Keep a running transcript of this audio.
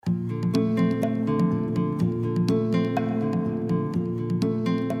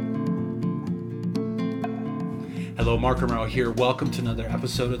Hello, Mark Romero here. Welcome to another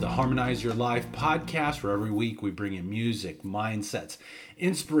episode of the Harmonize Your Life podcast, where every week we bring in music, mindsets,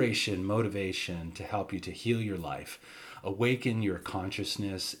 inspiration, motivation to help you to heal your life, awaken your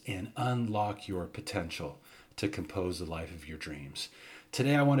consciousness, and unlock your potential to compose the life of your dreams.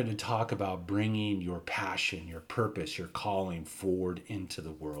 Today, I wanted to talk about bringing your passion, your purpose, your calling forward into the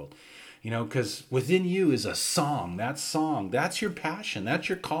world. You know, because within you is a song. That's your passion. That's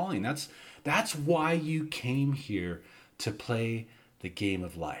your calling. That's why you came here to play the game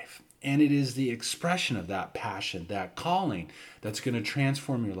of life. And it is the expression of that passion, that calling, that's going to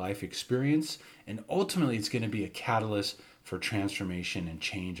transform your life experience. And ultimately, it's going to be a catalyst for transformation and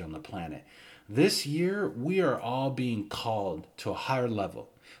change on the planet. This year, we are all being called to a higher level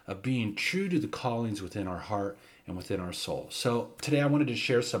of being true to the callings within our heart and within our soul. So today I wanted to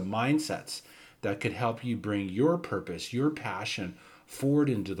share some mindsets that could help you bring your purpose, your passion forward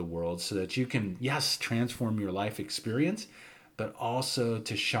into the world so that you can, yes, transform your life experience, but also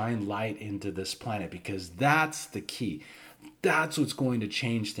to shine light into this planet, because that's the key. That's what's going to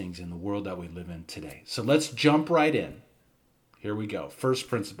change things in the world that we live in today. So let's jump right in. Here we go. First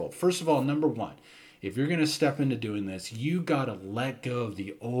principle. First of all, number one, if you're going to step into doing this, you got to let go of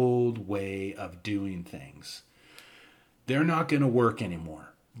the old way of doing things. They're not going to work anymore.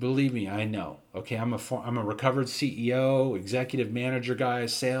 Believe me, I know. Okay, I'm a recovered CEO, executive manager guy,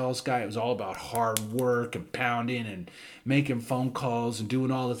 sales guy. It was all about hard work and pounding and making phone calls and doing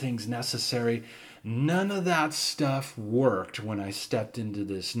all the things necessary. None of that stuff worked when I stepped into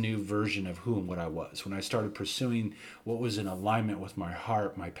this new version of who and what I was, when I started pursuing what was in alignment with my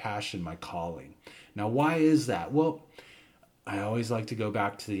heart, my passion, my calling. Now, why is that? Well, I always like to go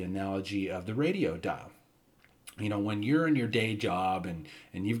back to the analogy of the radio dial. You know, when you're in your day job and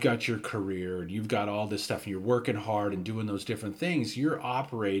you've got your career and you've got all this stuff and you're working hard and doing those different things, you're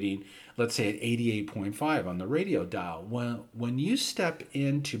operating, let's say, at 88.5 on the radio dial. When you step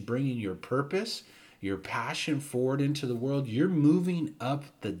into bringing your purpose, your passion forward into the world, you're moving up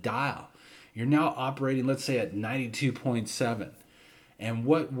the dial. You're now operating, let's say, at 92.7. And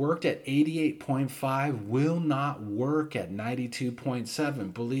what worked at 88.5 will not work at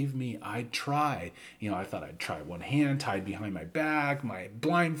 92.7. Believe me, I tried. You know, I thought I'd try one hand tied behind my back, my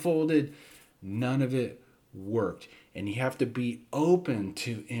blindfolded. None of it worked. And you have to be open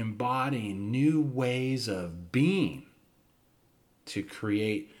to embodying new ways of being to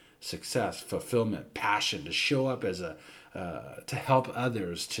create success, fulfillment, passion, to show up as to help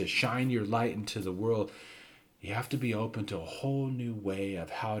others, to shine your light into the world. You have to be open to a whole new way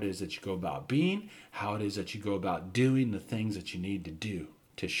of how it is that you go about being, how it is that you go about doing the things that you need to do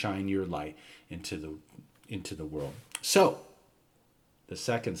to shine your light into the world. So, the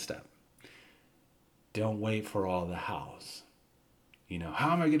second step, don't wait for all the hows. You know,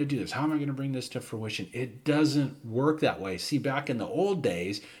 how am I going to do this? How am I going to bring this to fruition? It doesn't work that way. See, back in the old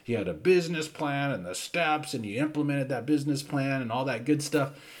days, you had a business plan and the steps, and you implemented that business plan and all that good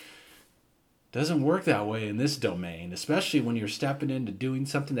stuff. Doesn't work that way in this domain, especially when you're stepping into doing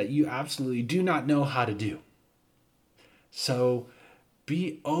something that you absolutely do not know how to do. So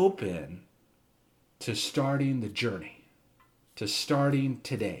be open to starting the journey, to starting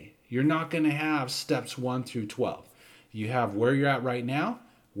today. You're not going to have steps 1 through 12. You have where you're at right now,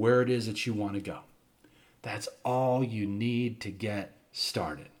 where it is that you want to go. That's all you need to get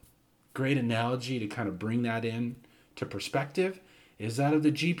started. Great analogy to kind of bring that in to perspective is that of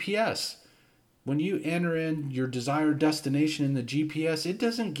the GPS. When you enter in your desired destination in the GPS, it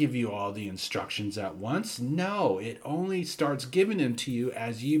doesn't give you all the instructions at once. No, it only starts giving them to you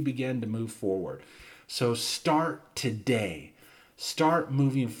as you begin to move forward. So start today. Start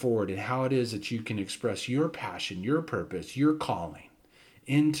moving forward in how it is that you can express your passion, your purpose, your calling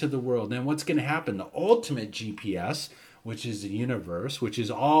into the world. And what's going to happen? The ultimate GPS, which is the universe, which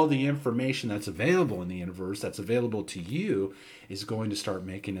is all the information that's available in the universe, that's available to you, is going to start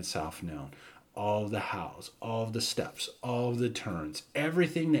making itself known. All of the hows, all of the steps, all of the turns,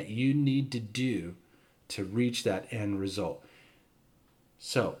 everything that you need to do to reach that end result.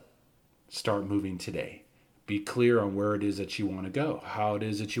 So, start moving today. Be clear on where it is that you want to go, how it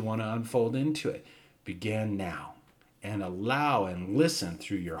is that you want to unfold into it. Begin now and allow and listen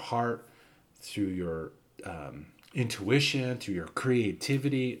through your heart, through your intuition, through your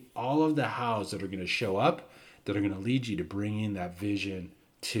creativity, all of the hows that are going to show up, that are going to lead you to bringing that vision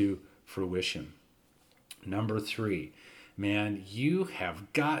to fruition. Number 3, man, you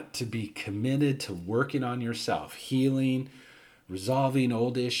have got to be committed to working on yourself, healing, resolving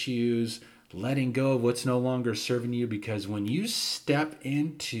old issues, letting go of what's no longer serving you, because when you step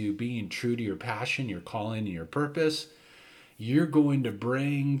into being true to your passion, your calling, and your purpose, you're going to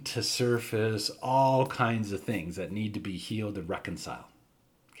bring to surface all kinds of things that need to be healed and reconciled.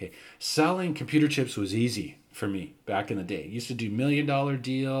 Okay, selling computer chips was easy for me back in the day. I used to do $1 million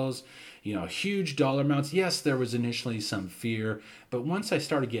deals, huge dollar amounts. Yes, there was initially some fear, but once I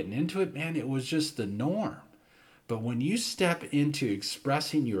started getting into it, man, it was just the norm. But when you step into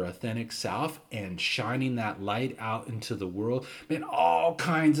expressing your authentic self and shining that light out into the world, man, all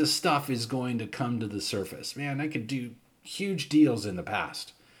kinds of stuff is going to come to the surface. Man, I could do huge deals in the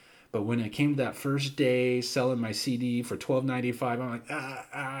past. But when it came to that first day selling my CD for $12.95,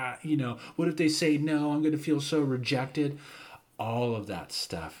 I'm like, what if they say no? I'm going to feel so rejected. All of that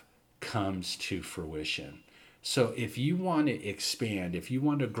stuff comes to fruition. So if you want to expand, if you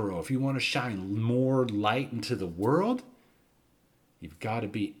want to grow, if you want to shine more light into the world, you've got to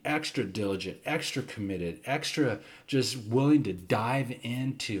be extra diligent, extra committed, extra just willing to dive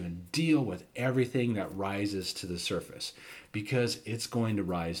into and deal with everything that rises to the surface, because it's going to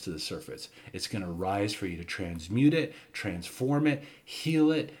rise to the surface. It's going to rise for you to transmute it, transform it,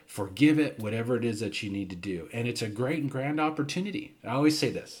 heal it, forgive it, whatever it is that you need to do. And it's a great and grand opportunity. I always say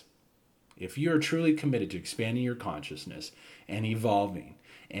this. If you are truly committed to expanding your consciousness and evolving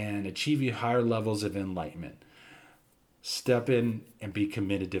and achieving higher levels of enlightenment, step in and be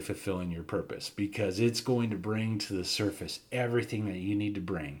committed to fulfilling your purpose, because it's going to bring to the surface everything that you need to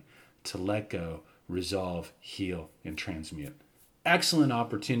bring to let go, resolve, heal, and transmute. Excellent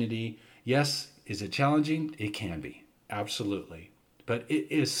opportunity. Yes, is it challenging? It can be. Absolutely. But it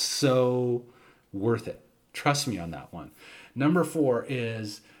is so worth it. Trust me on that one. Number 4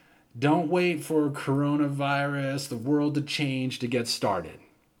 is, don't wait for coronavirus, the world to change to get started.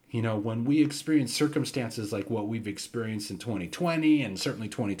 When we experience circumstances like what we've experienced in 2020 and certainly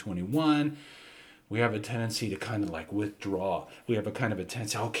 2021, we have a tendency to kind of like withdraw. We have a kind of a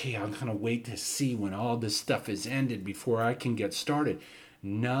tendency, okay, I'm going to wait to see when all this stuff is ended before I can get started.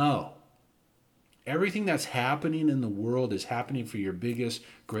 No. Everything that's happening in the world is happening for your biggest,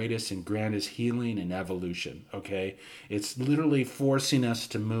 greatest, and grandest healing and evolution, okay? It's literally forcing us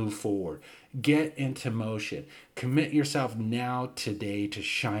to move forward. Get into motion. Commit yourself now, today, to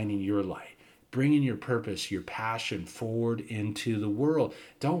shining your light, bringing your purpose, your passion forward into the world.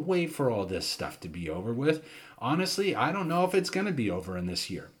 Don't wait for all this stuff to be over with. Honestly, I don't know if it's going to be over in this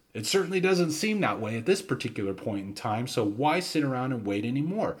year. It certainly doesn't seem that way at this particular point in time, so why sit around and wait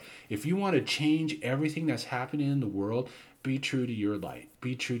anymore? If you want to change everything that's happening in the world, be true to your light,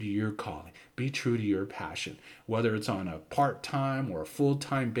 be true to your calling, be true to your passion. Whether it's on a part-time or a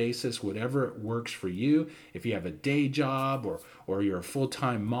full-time basis, whatever works for you. If you have a day job or you're a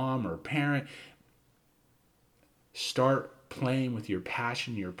full-time mom or parent, start playing with your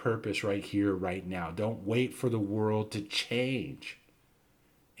passion, your purpose right here, right now. Don't wait for the world to change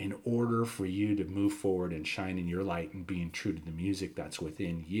in order for you to move forward and shine in your light and being true to the music that's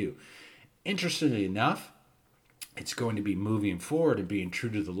within you. Interestingly enough, it's going to be moving forward and being true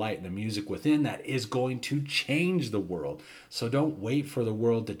to the light and the music within that is going to change the world. So don't wait for the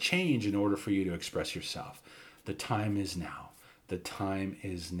world to change in order for you to express yourself. The time is now. The time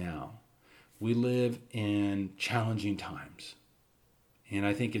is now. We live in challenging times. And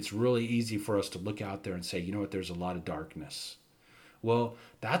I think it's really easy for us to look out there and say, you know what, there's a lot of darkness. Well,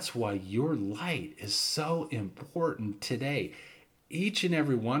 that's why your light is so important today. Each and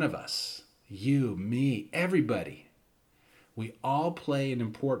every one of us, you, me, everybody, we all play an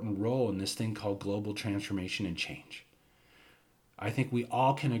important role in this thing called global transformation and change. I think we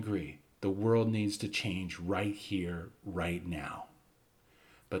all can agree the world needs to change right here, right now.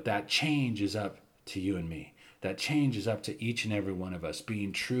 But that change is up to you and me. That change is up to each and every one of us,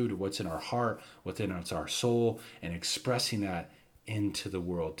 being true to what's in our heart, within our soul, and expressing that into the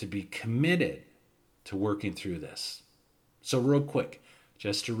world, to be committed to working through this. So real quick,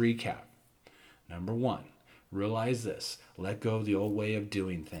 just to recap. Number 1, realize this. Let go of the old way of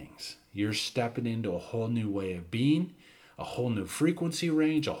doing things. You're stepping into a whole new way of being, a whole new frequency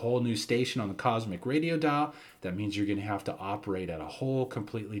range, a whole new station on the cosmic radio dial. That means you're going to have to operate at a whole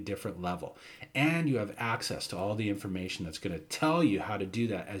completely different level. And you have access to all the information that's going to tell you how to do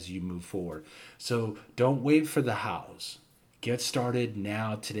that as you move forward. So don't wait for the hows. Get started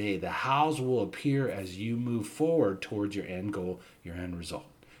now, today. The hows will appear as you move forward towards your end goal, your end result,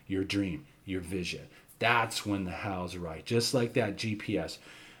 your dream, your vision. That's when the hows are right. Just like that GPS.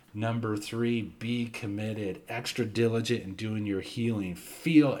 Number 3, be committed, extra diligent in doing your healing.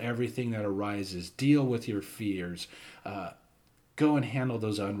 Feel everything that arises. Deal with your fears. Go and handle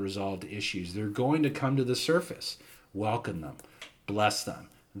those unresolved issues. They're going to come to the surface. Welcome them. Bless them.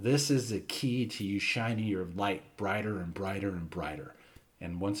 This is the key to you shining your light brighter and brighter and brighter.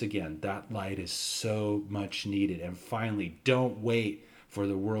 And once again, that light is so much needed. And finally, don't wait for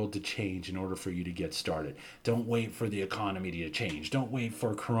the world to change in order for you to get started. Don't wait for the economy to change. Don't wait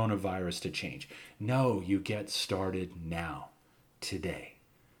for coronavirus to change. No, you get started now, today.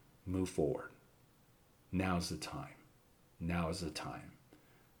 Move forward. Now's the time. Now is the time.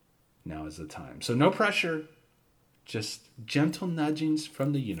 Now is the time. So no pressure, just gentle nudgings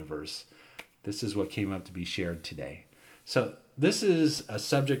from the universe. This is what came up to be shared today. So this is a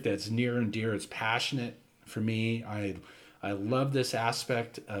subject that's near and dear. It's passionate for me. I love this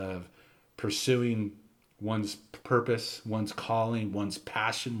aspect of pursuing one's purpose, one's calling, one's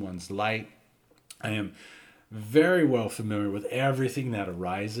passion, one's light. I am very well familiar with everything that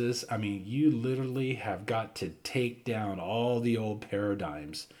arises. I mean, you literally have got to take down all the old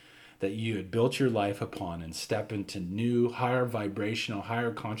paradigms that you had built your life upon and step into new, higher vibrational,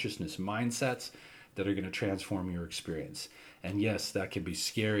 higher consciousness mindsets that are going to transform your experience. And yes, that can be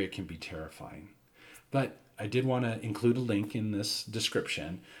scary. It can be terrifying. But I did want to include a link in this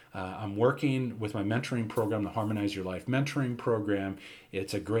description. I'm working with my mentoring program, the Harmonize Your Life mentoring program.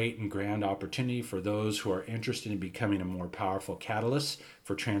 It's a great and grand opportunity for those who are interested in becoming a more powerful catalyst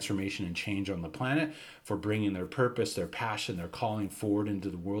for transformation and change on the planet, for bringing their purpose, their passion, their calling forward into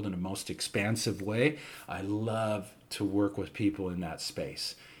the world in a most expansive way. I love to work with people in that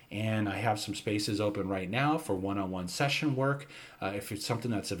space. And I have some spaces open right now for one-on-one session work. If it's something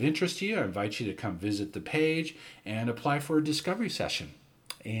that's of interest to you, I invite you to come visit the page and apply for a discovery session.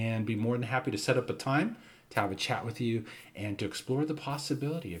 And be more than happy to set up a time to have a chat with you and to explore the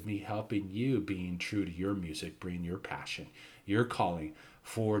possibility of me helping you being true to your music, bring your passion, your calling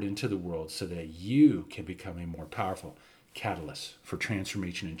forward into the world so that you can become a more powerful catalyst for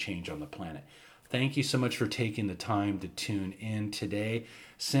transformation and change on the planet. Thank you so much for taking the time to tune in today.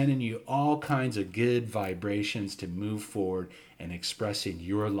 Sending you all kinds of good vibrations to move forward and expressing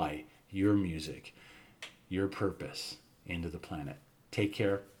your light, your music, your purpose into the planet. Take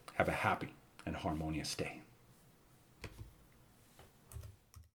care. Have a happy and harmonious day.